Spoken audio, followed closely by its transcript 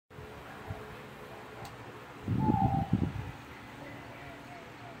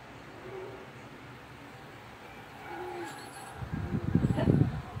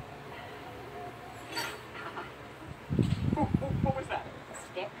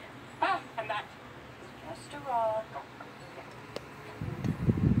And that It's just a rock.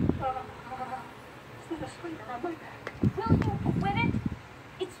 Isn't this sweet around my back? Will you quit it?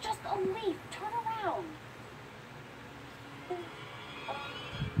 It's just a leaf. Turn around.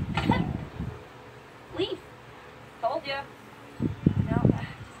 Leaf. Told you. Now,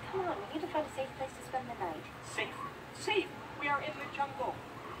 just come on. We need to find a safe place to spend the night. Safe. Safe. We are in the jungle.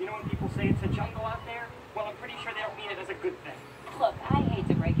 You know when people say it's a jungle out there? Well, I'm pretty sure they don't mean it as a good thing. Look, I hate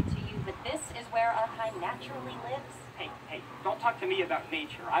to break it to you, but this is where our kind naturally lives. Hey, don't talk to me about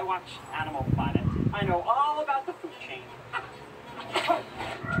nature. I watch Animal Planet. I know all about the food chain.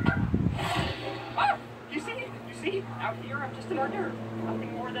 You see? Out here, I'm just an hors d'oeuvre.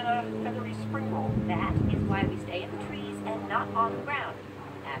 Nothing more than a feathery spring roll. That is why we stay in the trees and not on the ground.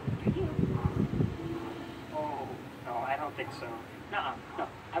 After you. Oh, no, I don't think so. No.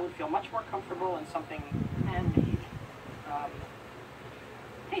 I would feel much more comfortable in something handmade.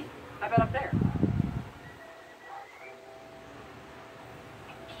 Hey, how about up there?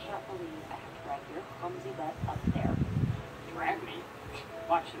 I can't believe I have to drag your clumsy butt up there. Drag me?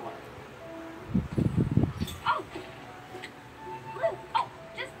 Watch and learn. Oh! Blue! Oh,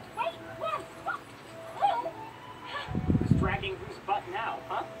 just wait! Blue! Who's dragging whose butt now,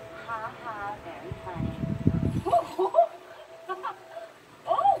 huh? Ha ha, very funny.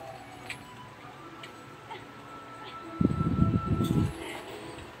 Oh!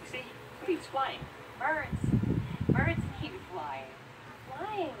 See, who needs flying? Birds. Birds need flying.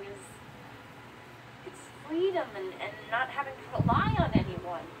 Flying is... it's freedom and not having to rely on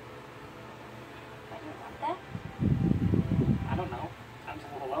anyone. Why do you want that? I don't know. Sounds a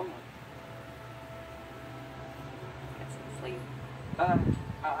little lonely. Get some sleep. I'm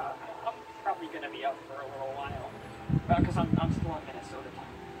probably gonna be up for a little while. Because I'm still in Minnesota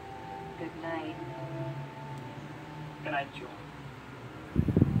time. Good night. Good night, Jewel.